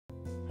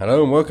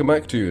Hello and welcome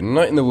back to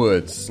Night in the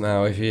Woods.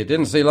 Now, if you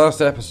didn't see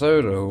last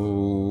episode,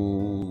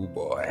 oh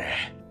boy,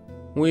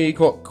 we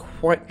got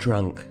quite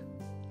drunk.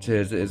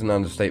 Cheers, it is an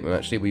understatement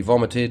actually. We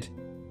vomited,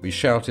 we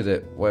shouted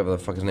at whatever the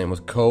fuck his name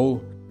was,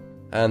 Cole,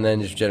 and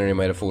then just generally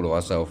made a fool of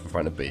ourselves in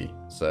front of B.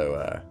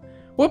 So,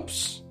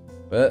 whoops.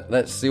 But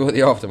let's see what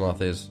the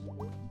aftermath is.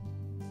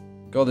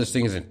 God, this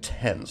thing is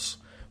intense.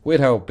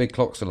 Weird how big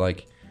clocks are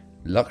like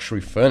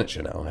luxury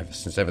furniture now, ever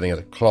since everything has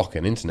a clock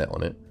and internet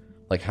on it.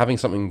 Like having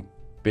something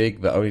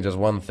big that only does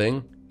one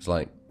thing is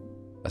like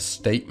a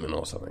statement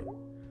or something.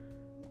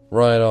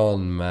 Right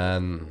on,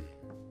 man.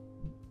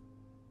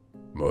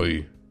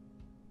 Boy,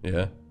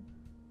 Yeah?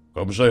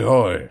 come say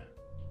hi.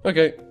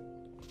 Okay.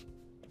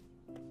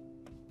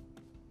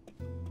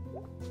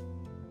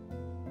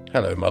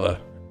 Hello, mother.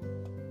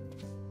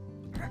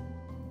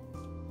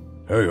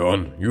 Hey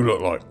on, you look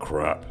like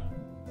crap.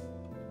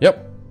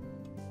 Yep.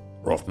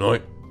 Rough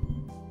night?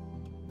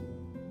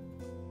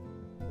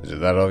 Is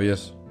it that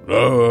obvious?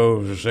 No, I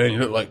was just saying you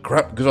look like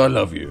crap because I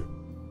love you.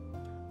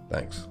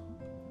 Thanks.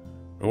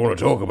 I want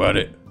to talk about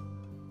it.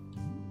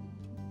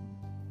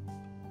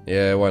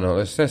 Yeah, why not?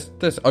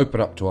 Let's open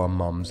up to our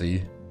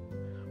mumsy.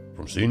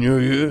 From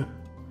senior year?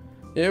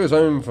 Yeah, he was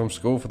home from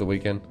school for the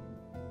weekend.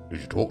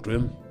 Did you talk to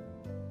him?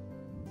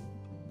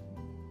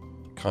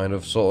 Kind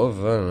of, sort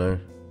of, I don't know.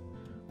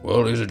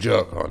 Well, he's a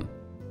jerk, hon.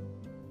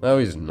 No,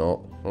 he's not.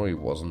 Or he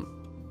wasn't.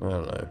 I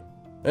don't know.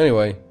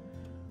 Anyway.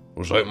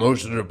 Looks like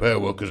most of the repair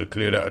workers are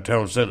cleared out of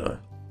town centre.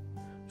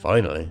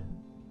 Finally.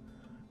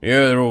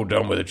 Yeah, they're all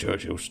done with the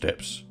Churchill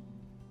steps.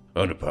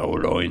 And the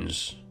power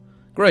lines.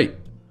 Great.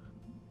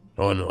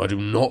 Hon, I do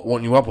not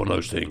want you up on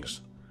those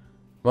things.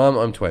 Mum,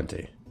 I'm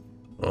 20.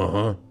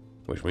 Uh-huh.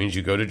 Which means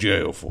you go to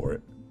jail for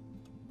it.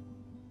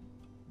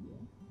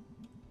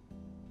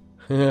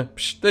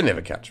 Psh, they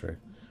never catch me.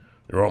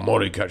 Your Aunt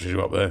Molly catches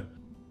you up there.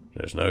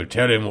 There's no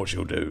telling what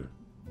she'll do.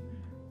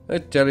 I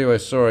tell you, I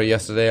saw her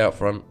yesterday out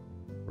front.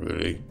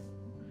 Really?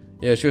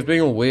 Yeah, she was being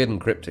all weird and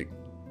cryptic.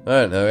 I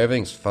don't know,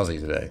 everything's fuzzy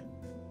today.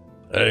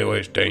 Anyway,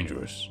 it's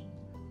dangerous.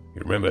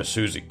 You remember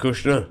Susie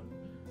Kushner?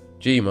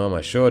 Gee, Mum, I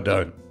sure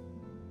don't.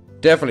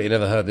 Definitely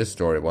never heard this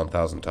story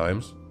 1,000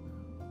 times.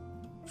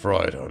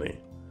 Fried, honey.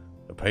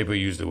 The paper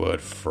used the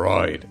word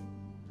fried.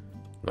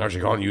 Now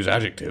she can't use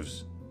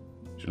adjectives.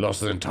 She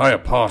lost an entire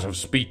part of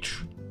speech.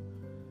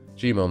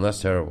 Gee, Mum,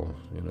 that's terrible.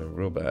 You know,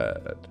 real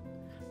bad.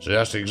 So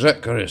that's the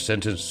exact kind of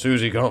sentence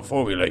Susie can't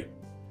formulate.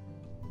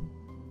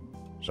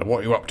 So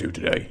what are you up to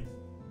today?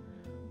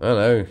 I don't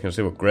know, can I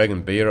see what Gregg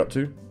and B are up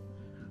to?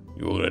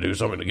 You all gonna do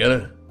something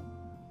together?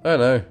 I don't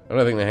know, I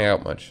don't think they hang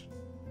out much.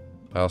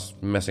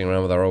 Past messing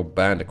around with our old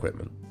band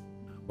equipment.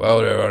 Well,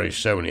 there are only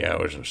so many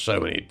hours and so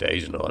many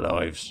days in our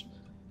lives.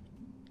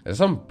 There's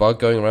some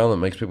bug going around that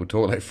makes people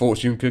talk like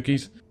fortune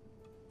cookies.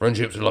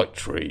 Friendships are like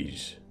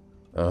trees.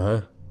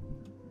 Uh-huh.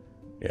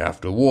 You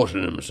have to water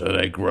them so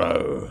they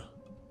grow.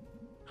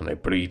 And they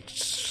breathe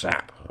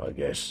sap, I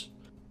guess.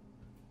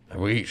 And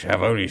we each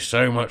have only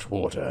so much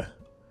water.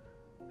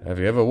 Have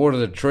you ever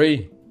watered a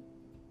tree?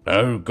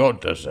 No,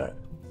 God does that.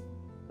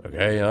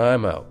 Okay,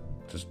 I'm out.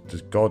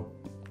 Just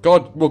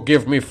God will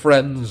give me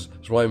friends.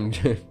 That's why I'm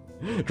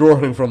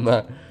drawing from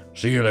that.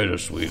 See you later,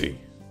 sweetie.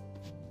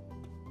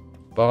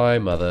 Bye,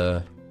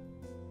 mother.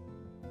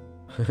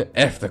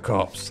 F the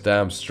cops,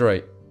 damn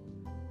straight.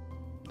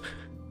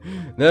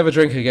 Never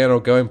drink again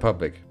or go in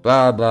public.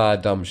 Blah, blah,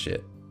 dumb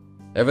shit.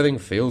 Everything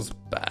feels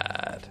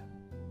bad.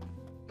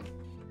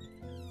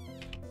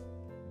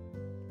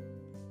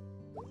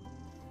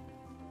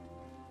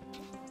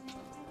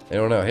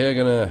 Anyone out here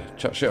gonna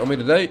chat shit on me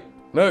today?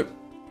 Nope.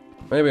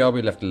 Maybe I'll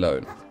be left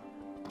alone.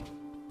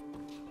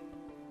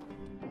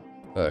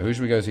 Who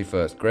should we go see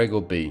first? Gregg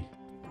or B?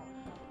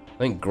 I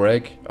think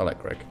Gregg. I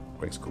like Gregg.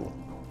 Gregg's cool.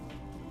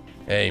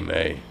 Hey,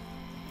 May.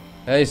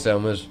 Hey,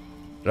 Selmers.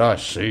 Did I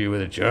see you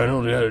with a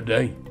journal the other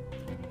day?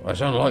 I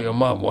sound like your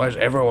mum. Why does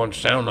everyone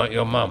sound like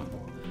your mum?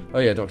 Oh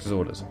yeah, doctor's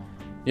orders.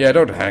 Yeah,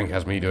 Dr. Hank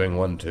has me doing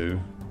one too.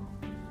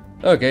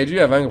 Okay, do you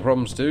have anger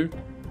problems too?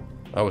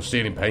 I was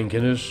stealing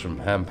painkillers from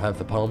Ham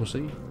Panther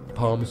Pharmacy?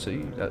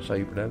 Pharmacy? That's how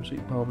you pronounce it?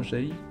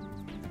 Pharmacy?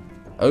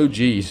 Oh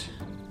jeez.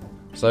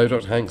 So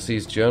Dr. Hank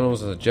sees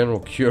journals as a general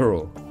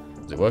cure-all.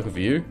 Is it working for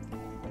you?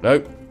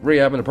 Nope.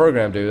 Rehab and a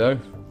program do though.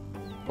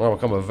 I'll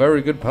become a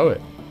very good poet.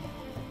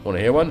 Want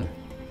to hear one?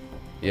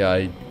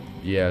 Yeah,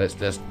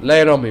 let's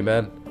lay it on me,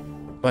 man.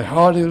 My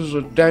heart is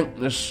a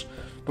dankness,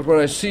 but when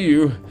I see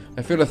you,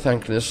 I feel a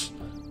thankness.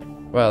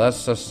 Wow,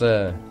 that's it's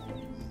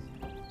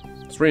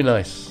really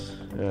nice.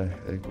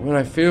 When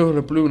I feel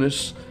the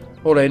blueness,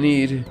 all I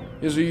need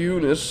is a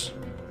Eunice.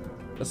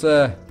 That's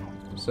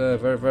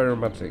very, very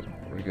romantic.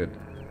 Very good.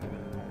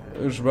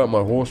 It was about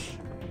my horse.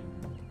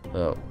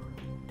 Oh.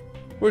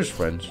 We're just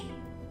friends.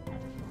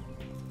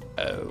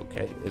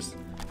 Okay,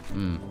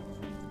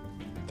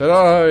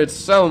 Ta-da! It's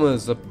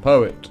Selmers, the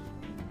poet,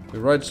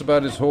 who writes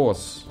about his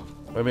horse.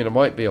 I mean, it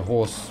might be a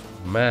horse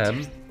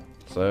man,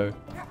 so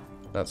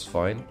that's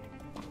fine.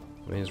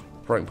 I mean, his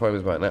writing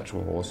poems about an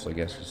actual horse, I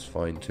guess, is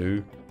fine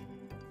too.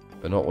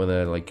 But not when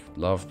they're, like,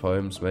 love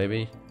poems,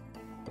 maybe.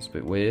 That's a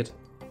bit weird.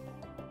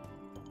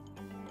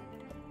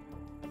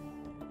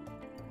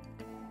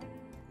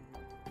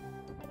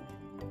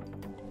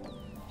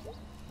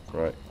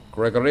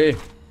 Gregory,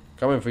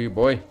 coming for you,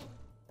 boy.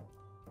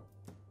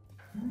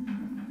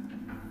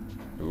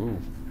 Ooh.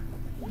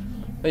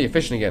 Hey, you're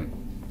fishing again.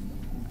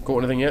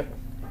 Caught anything yet?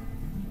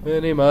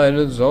 Many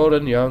miners, old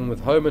and young,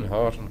 with home and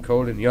heart and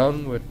cold and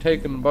young, were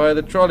taken by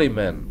the trolley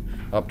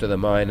men, up to the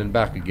mine and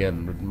back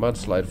again, with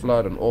mudslide,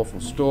 flood, and awful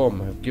storm,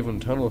 have given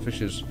tunnel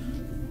fishes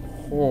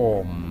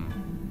home.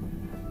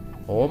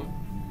 Home?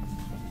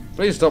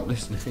 Please stop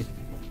listening.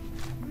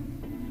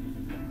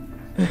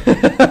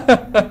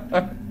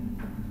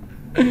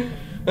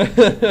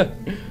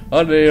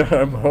 Honey,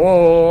 I'm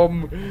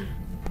home.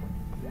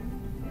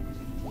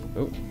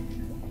 Oh.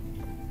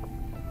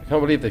 I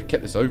can't believe they've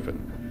kept this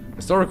open.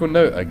 Historical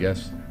note, I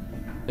guess.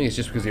 I think it's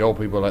just because the old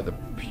people like the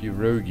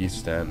pierogi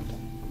stand.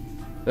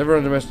 Never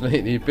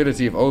underestimate the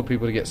ability of old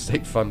people to get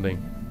state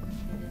funding.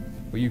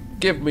 Will you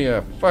give me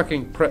a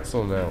fucking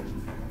pretzel now?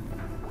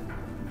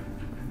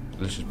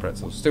 Delicious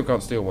pretzels. Still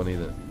can't steal one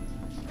either.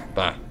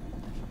 Bah.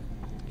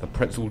 The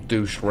pretzel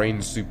douche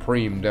reigns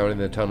supreme down in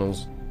the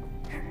tunnels.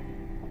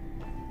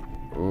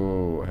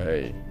 Oh,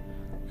 hey.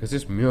 Because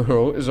this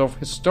mural is of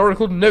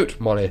historical note,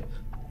 Molly.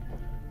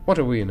 What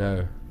do we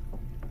know?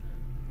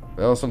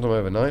 Well, sometime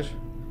overnight,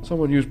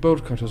 someone used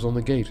bolt cutters on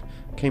the gate,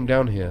 came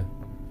down here.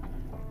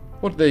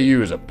 What did they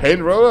use, a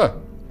paint roller?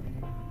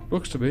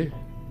 Looks to be.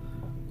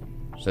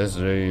 Says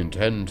they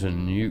intend to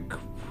nuke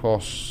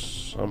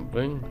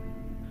something.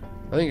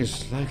 I think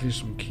it's likely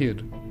some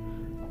kid.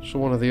 Saw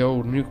one of the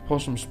old nuke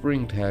possum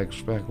spring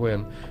tags back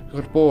when.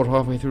 Got bored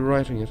halfway through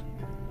writing it.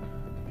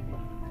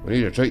 We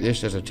need to treat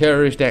this as a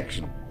terrorist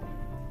action.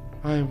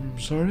 I'm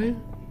sorry?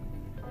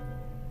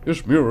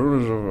 This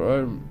mural is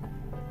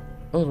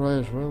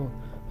Alright, well,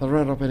 I'll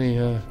round up any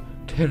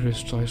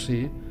terrorists I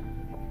see.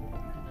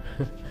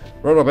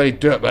 Round up any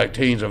dirtbag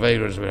teens or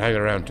vagrants who hang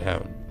around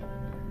town.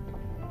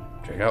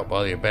 Check out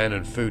by the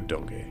abandoned food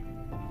donkey.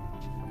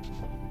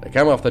 They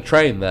come off the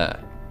train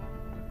there.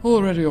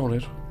 Already on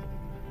it.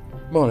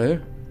 Molly?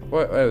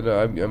 Wait, no,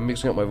 I'm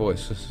mixing up my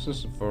voice. This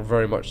is for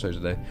very much so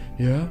today.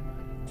 Yeah?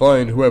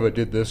 Find whoever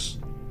did this.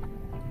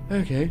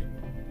 Okay.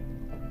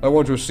 I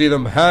want to see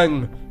them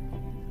hang.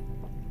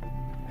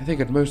 I think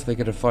at most they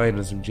get a fine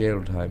and some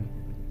jail time.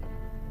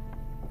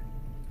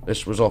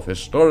 This was off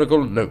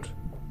historical note.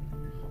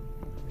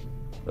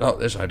 Without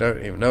this, I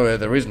don't even know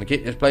the reason to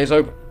keep this place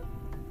open.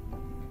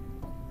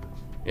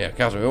 Yeah,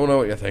 Cousin, we all know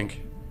what you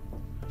think.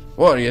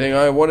 What, do you think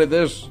I wanted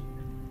this?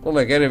 Not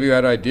like any of you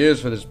had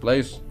ideas for this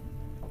place.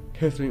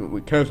 Kathleen,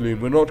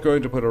 we're not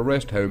going to put a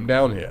rest home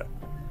down here.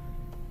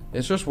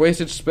 It's just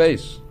wasted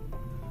space.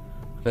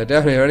 They're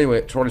down here anyway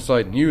at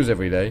Trolley-side News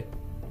every day.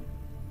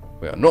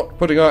 We are not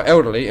putting our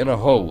elderly in a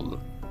hole.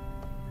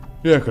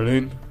 Yeah,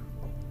 Colleen.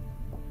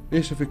 At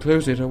least if we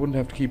closed it, I wouldn't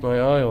have to keep my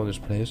eye on this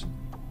place.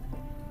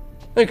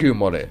 Thank you,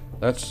 Molly.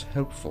 That's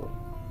helpful.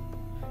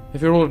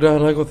 If you're all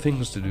down, I got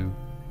things to do.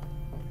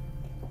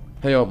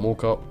 Hey up,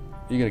 Moorcop.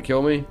 You gonna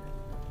kill me?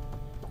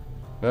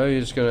 No,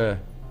 you're just gonna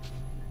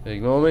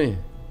ignore me?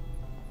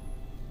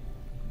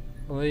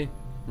 Molly,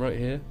 right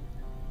here.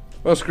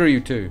 Well, screw you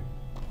too.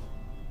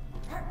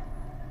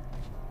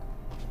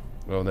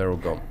 Well, they're all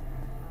gone.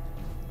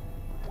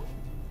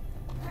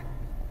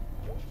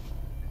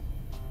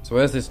 So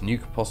where's this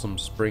Nuke Possum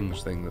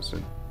Springs thing that's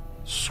in?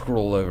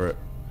 Scroll over it.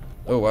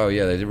 Oh wow,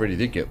 yeah, they really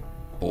did get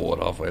bored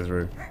halfway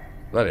through.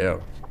 Bloody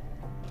hell.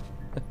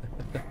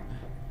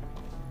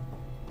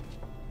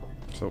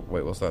 So,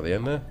 wait, what's that at the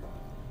end there?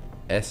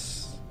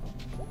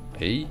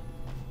 S-P?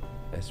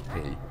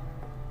 S-P.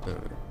 Oh.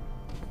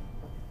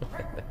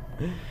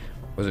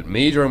 Was it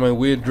me during my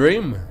weird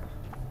dream?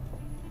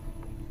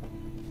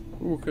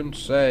 Who can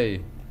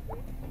say?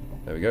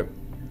 There we go.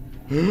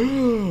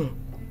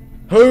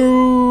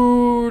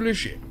 Holy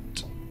shit.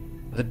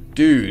 The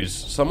dudes.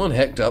 Someone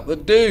hecked up the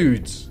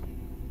dudes.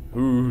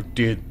 Who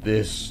did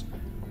this?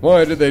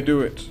 Why did they do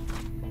it?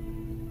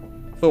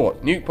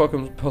 Thought.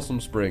 Nuke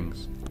Possum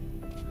Springs.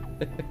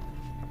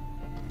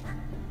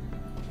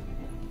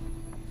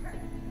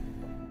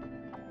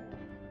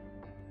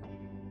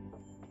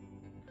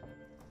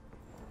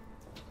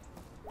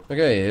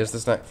 Okay, here's the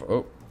snack for...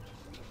 Oh.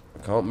 I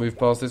can't move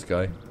past this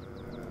guy.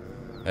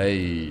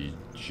 Hey,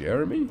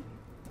 Jeremy?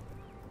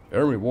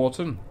 Jeremy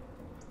Wharton?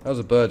 How's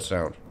a bird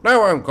sound?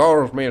 No one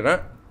calls me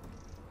that.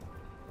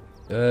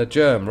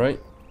 Germ, right?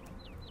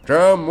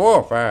 Germ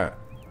warfare.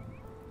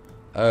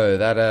 Oh,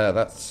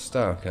 that's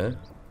Stark, eh?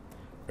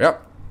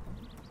 Yep.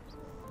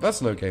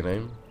 That's an okay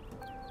name.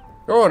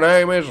 Your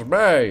name is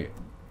May.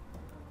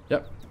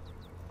 Yep.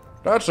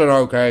 That's an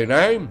okay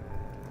name.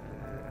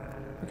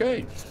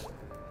 Okay.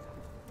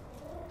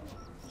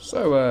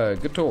 So,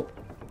 good talk.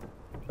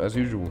 As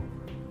usual.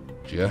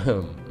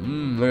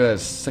 Germ. Look at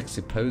those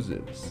sexy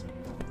poses.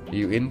 Are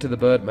you into the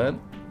bird, man?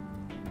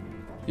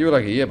 You were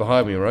like a year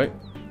behind me, right?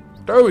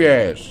 2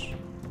 years.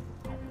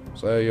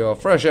 So you're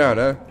fresh out,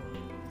 huh?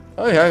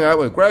 I hang out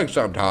with Gregg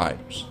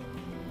sometimes.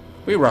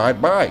 We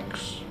ride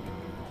bikes.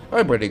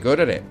 I'm pretty good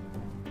at it.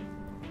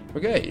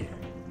 Okay.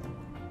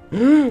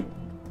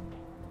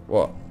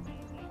 What?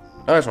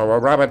 I saw a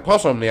rabbit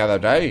possum the other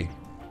day.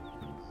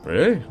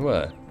 Really?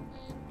 Where?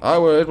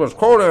 It was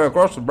crawling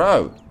across the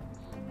road.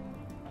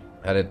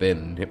 Had it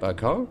been hit by a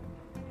car?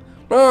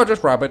 No,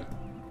 just rabbit.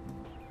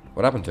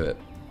 What happened to it?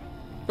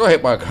 Got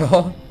hit by a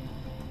car.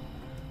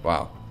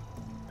 Wow.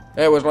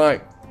 It was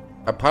like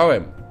a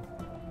poem.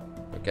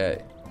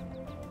 Okay.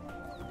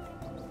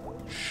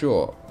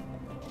 Sure.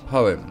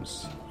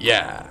 Poems.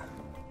 Yeah.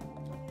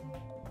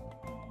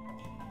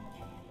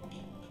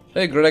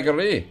 Hey,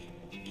 Gregory.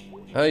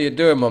 How you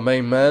doing, my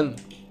main man?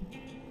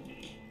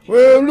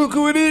 Well, look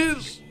who it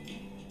is.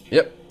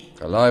 Yep.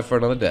 Alive for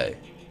another day.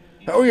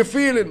 How are you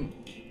feeling?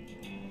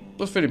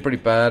 Was feeling pretty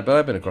bad, but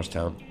I've been across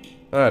town.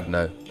 I don't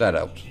know. That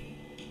helped.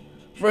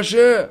 Fresh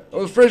air.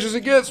 As fresh as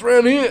it gets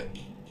around here.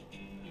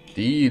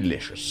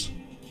 Delicious.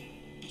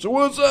 So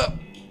what's up?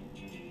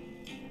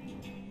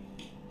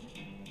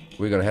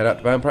 We're gonna head out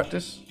to band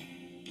practice?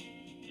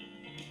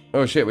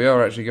 Oh shit, we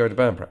are actually going to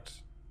band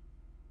practice.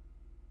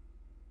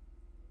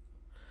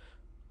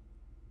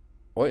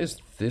 What is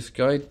this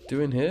guy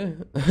doing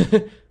here?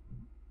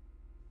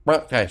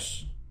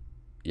 Practice.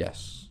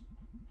 Yes.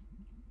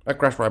 I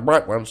crashed my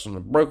bike once and a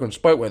broken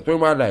spoke went through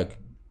my leg.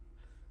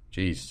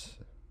 Jeez.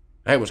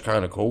 That was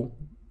kind of cool.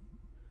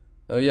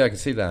 Oh yeah, I can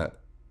see that.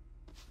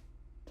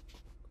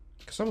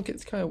 Can someone get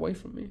this guy away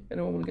from me?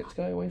 Anyone want to get this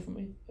guy away from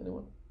me?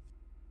 Anyone?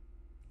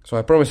 So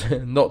I promise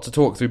not to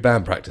talk through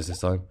band practice this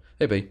time.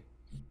 Hey B.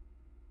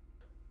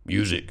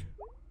 Music.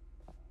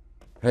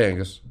 Hey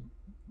Angus.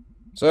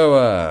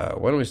 So,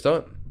 when are we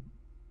starting?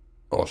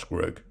 Ask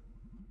Gregg.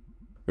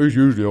 He's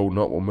usually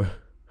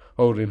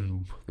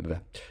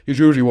He's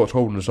usually what's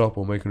holding us up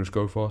or making us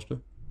go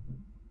faster.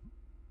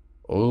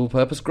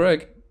 All-purpose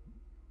Gregg.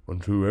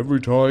 Unto every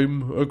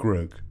time a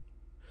Gregg.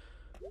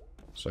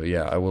 So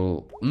yeah, I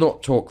will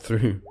not talk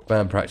through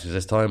band practice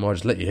this time. I'll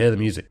just let you hear the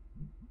music.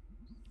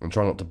 And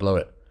try not to blow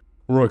it.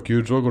 Alright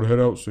kids, I gotta head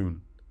out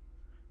soon.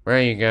 Where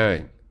are you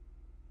going?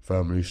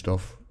 Family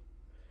stuff.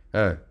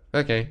 Oh,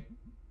 okay.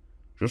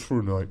 Just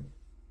for a night.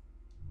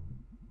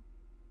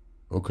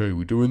 Okay,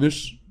 we doing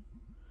this?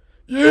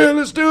 Yeah,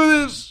 let's do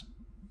this!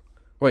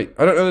 Wait,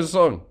 I don't know this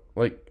song.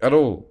 Like, at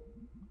all.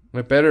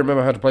 I better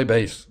remember how to play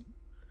bass.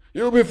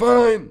 You'll be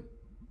fine!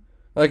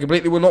 I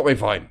completely will not be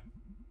fine.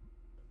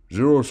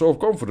 Zero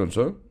self-confidence,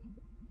 huh?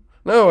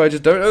 No, I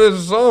just don't know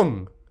this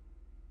song.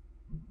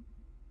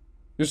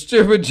 You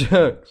stupid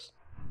jerks.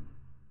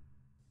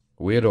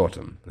 Weird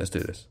Autumn. Let's do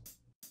this.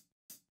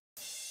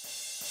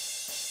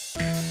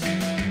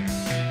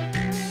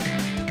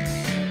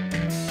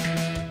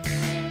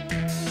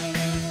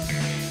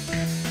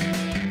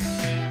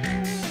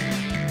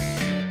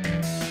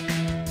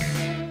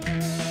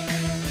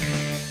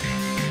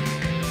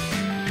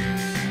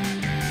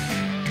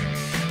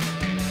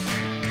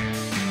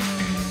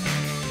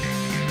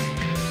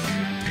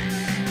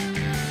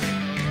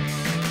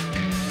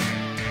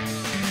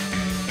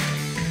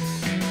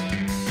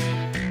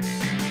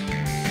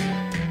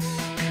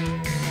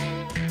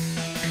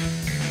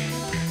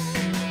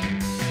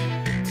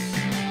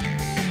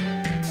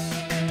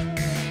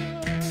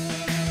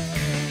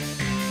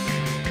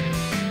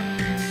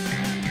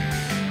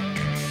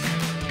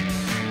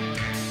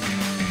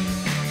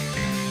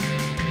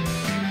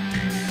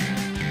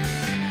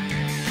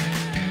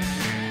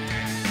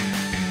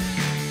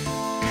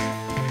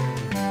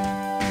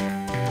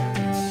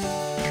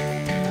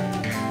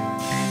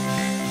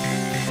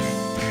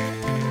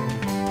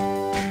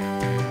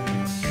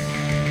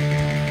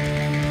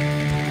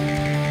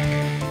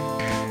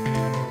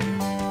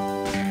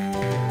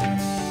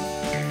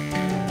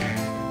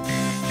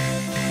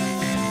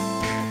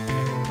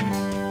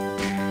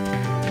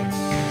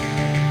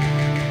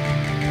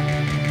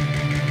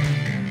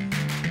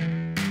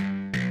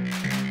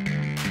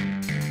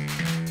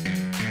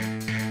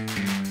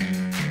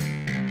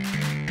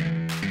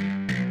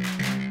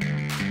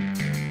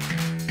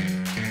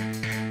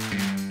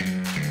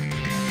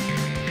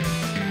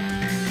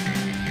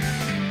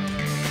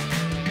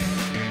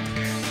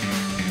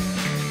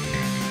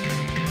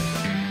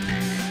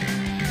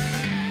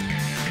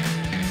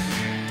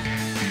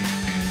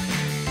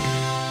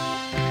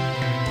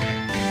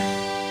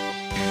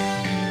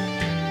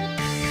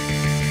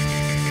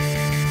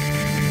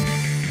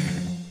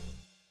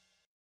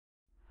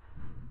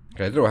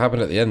 Okay, I don't know what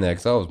happened at the end there,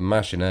 because I was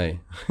mashing A.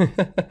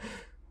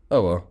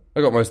 Oh well,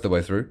 I got most of the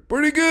way through.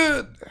 Pretty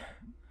good!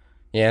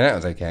 Yeah, that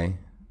was okay.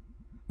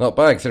 Not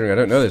bad, considering I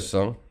don't know this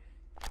song.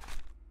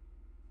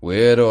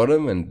 Weird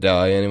Autumn and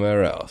Die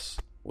Anywhere Else.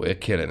 We're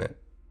killing it.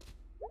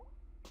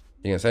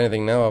 You gonna say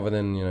anything now other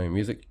than,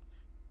 music?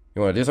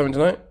 You wanna do something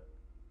tonight?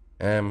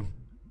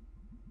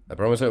 I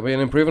promise it'll be an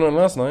improvement on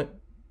last night.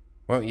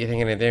 What are you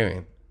thinking of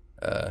doing?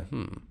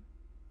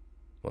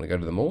 Wanna go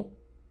to the mall?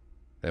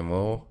 The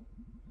mall?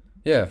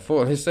 Yeah,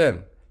 Fort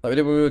Lucerne, like we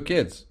did when we were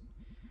kids.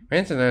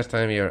 When's the last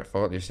time you were at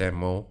Fort Lucerne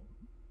Mall?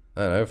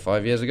 I don't know,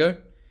 5 years ago?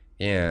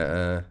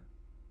 Yeah,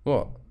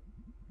 what?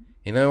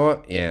 You know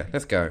what? Yeah,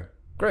 let's go.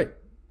 Great.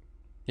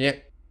 Yeah,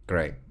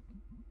 great.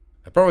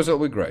 I promise it'll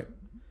be great.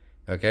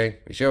 Okay,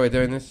 you sure we're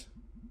doing this?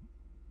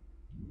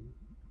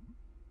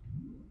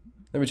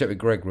 Let me check with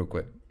Gregg real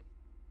quick.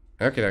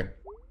 Okay, then.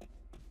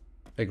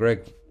 Hey,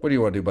 Greg, what do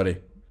you want to do, buddy?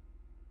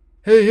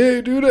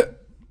 Hey, dude.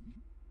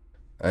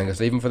 Angus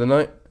leaving for the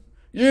night?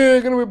 Yeah,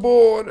 gonna be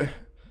bored.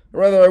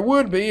 Or rather, I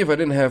would be if I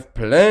didn't have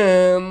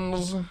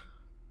plans.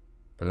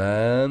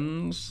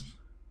 Plans?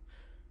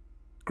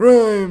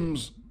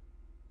 Crimes.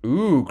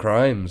 Ooh,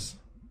 crimes.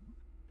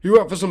 You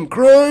up for some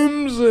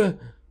crimes? I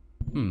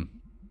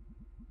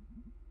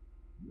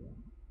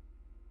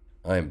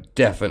am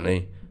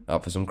definitely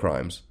up for some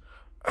crimes.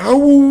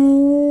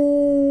 Ow!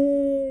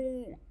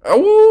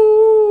 Ow!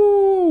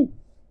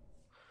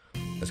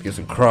 Let's get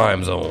some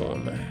crimes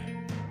on.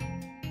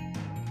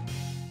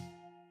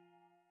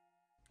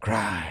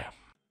 Crime.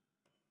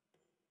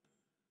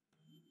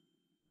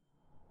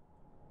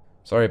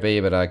 Sorry,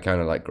 B, but I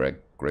kind of like Greg.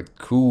 Greg,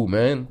 cool,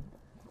 man.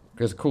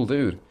 Greg's a cool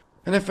dude.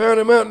 And I found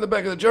him out in the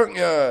back of the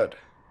junkyard.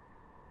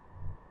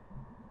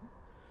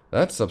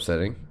 That's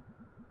upsetting.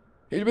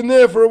 He'd been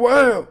there for a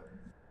while.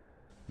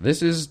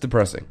 This is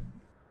depressing.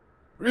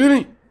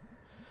 Really?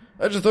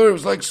 I just thought it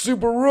was like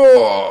super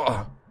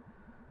raw.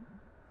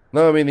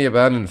 No, I mean the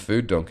abandoned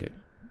food donkey.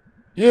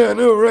 Yeah, I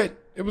know, right?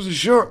 It was a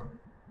shark.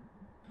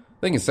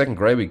 I think in second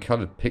grade we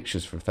colored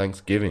pictures for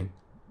Thanksgiving.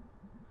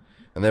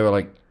 And they were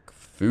like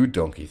food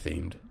donkey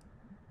themed.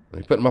 And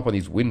we put them up on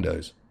these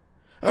windows.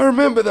 I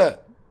remember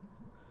that.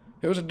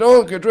 It was a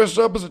donkey dressed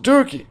up as a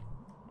turkey.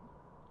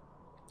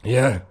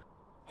 Yeah.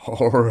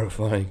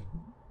 Horrifying.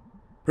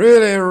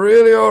 Really,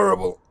 really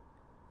horrible.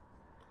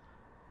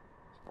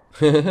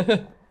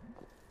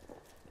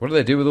 What do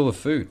they do with all the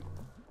food?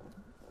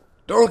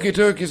 Donkey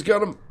turkeys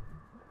got 'em.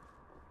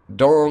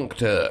 Donk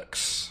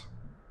turks.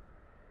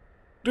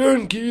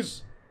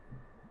 Donkeys.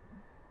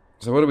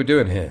 So what are we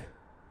doing here?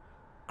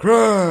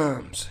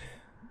 Crimes.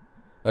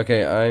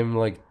 Okay, I'm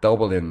like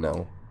double in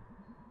now.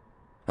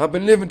 I've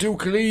been living too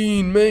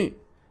clean, mate.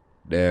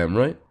 Damn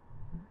right.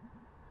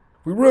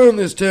 We run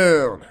this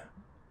town.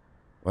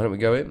 Why don't we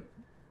go in?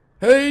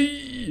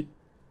 Hey!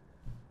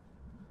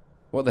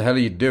 What the hell are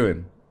you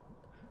doing?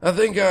 I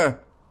think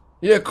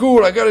yeah,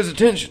 cool, I got his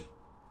attention.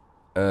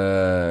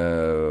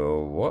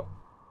 What?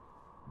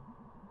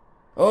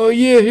 Oh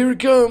yeah, here he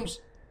comes.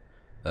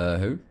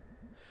 Who?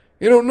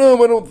 You don't know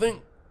him, I don't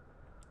think.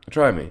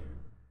 Try me.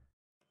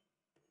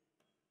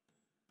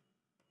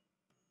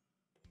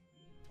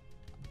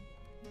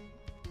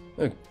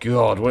 Oh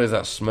God, what is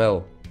that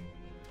smell?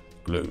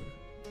 Glue.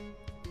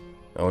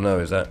 Oh no,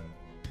 is that?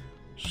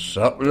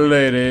 Sup,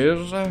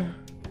 ladies?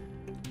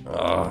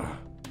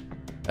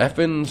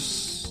 Effin'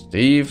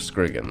 Steve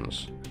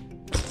Scriggins.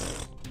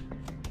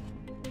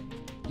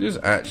 Did you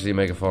just actually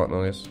make a fart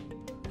noise?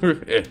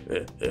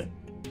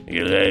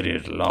 You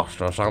ladies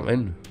lost or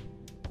something?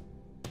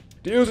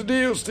 Deal's a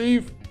deal,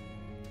 Steve.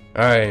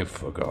 I ain't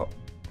forgot.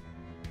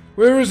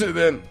 Where is it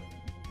then?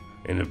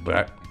 In the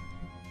back.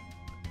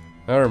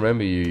 I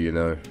remember you, you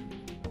know.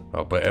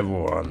 I bet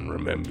everyone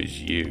remembers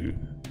you.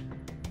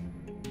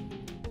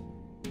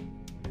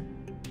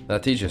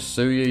 That teacher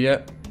sue you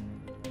yet?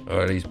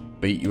 Or at least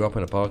beat you up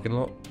in a parking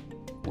lot?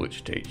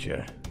 Which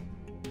teacher?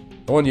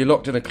 The one you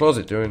locked in a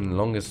closet during the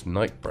longest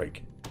night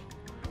break.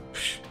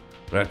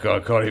 That guy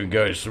can't even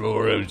go to small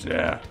rooms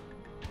now.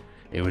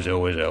 He was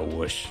always a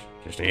wuss.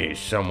 Just needed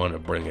someone to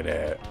bring it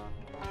out.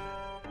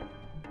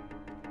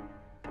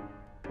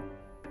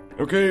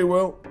 Okay,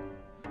 well,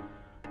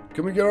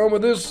 can we get on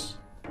with this?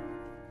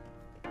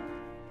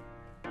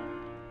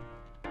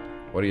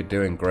 What are you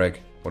doing,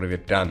 Greg? What have you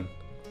done?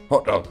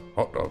 Hot dog,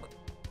 hot dog,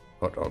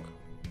 hot dog,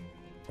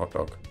 hot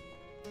dog,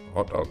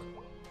 hot dog.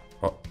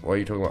 Why are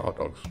you talking about hot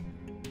dogs?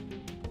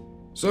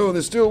 So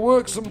they still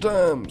work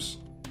sometimes.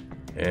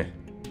 Yeah.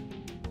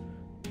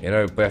 You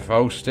know Beth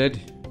Olsted?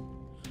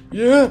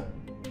 Yeah?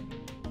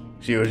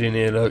 She was in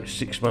here like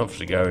 6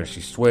 months ago and she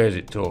swears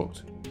it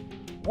talked.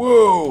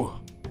 Whoa!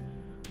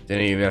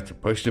 Didn't even have to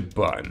push the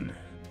button.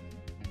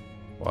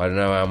 Well, I don't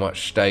know how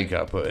much steak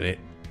I put in it.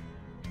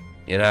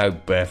 You know,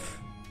 Beth.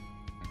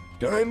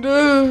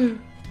 Kinda.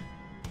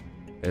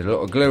 There's a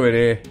lot of glue in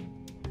here.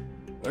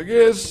 I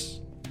guess.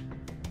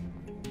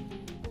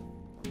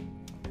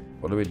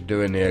 What are we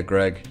doing here,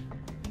 Greg?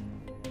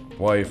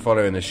 Why are you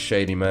following this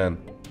shady man?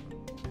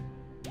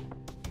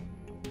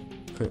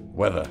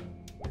 Weather.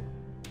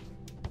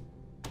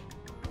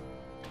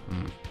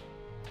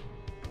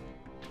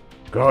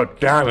 God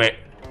damn it!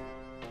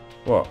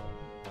 What?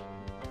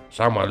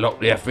 Someone locked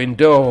the effing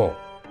door!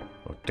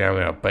 Oh, damn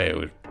it, I bet it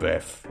was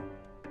Beth.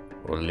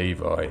 Or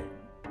Levi.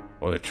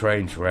 Or the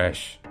train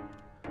trash.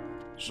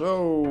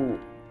 So...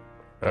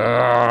 we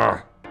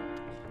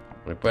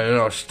better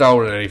not have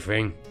stolen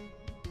anything.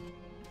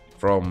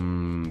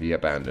 From the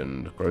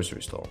abandoned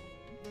grocery store.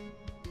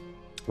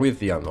 With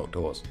the unlocked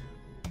doors.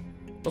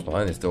 What's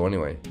behind this door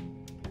anyway?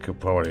 Could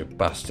probably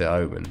bust it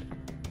open.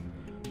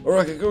 Or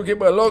I could go get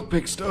my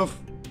lockpick stuff.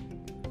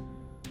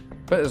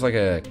 Bet there's like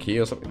a key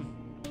or something.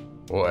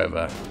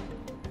 Whatever.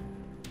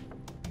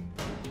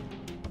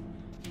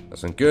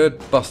 That's some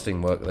good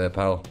busting work there,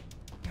 pal.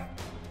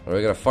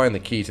 We're gonna find the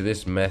key to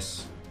this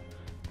mess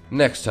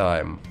next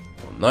time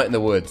on Night in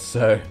the Woods,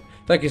 so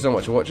Thank you so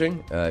much for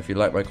watching. If you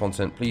like my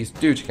content, please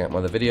do check out my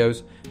other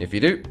videos. If you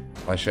do,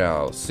 I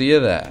shall see you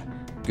there.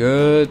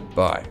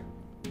 Goodbye.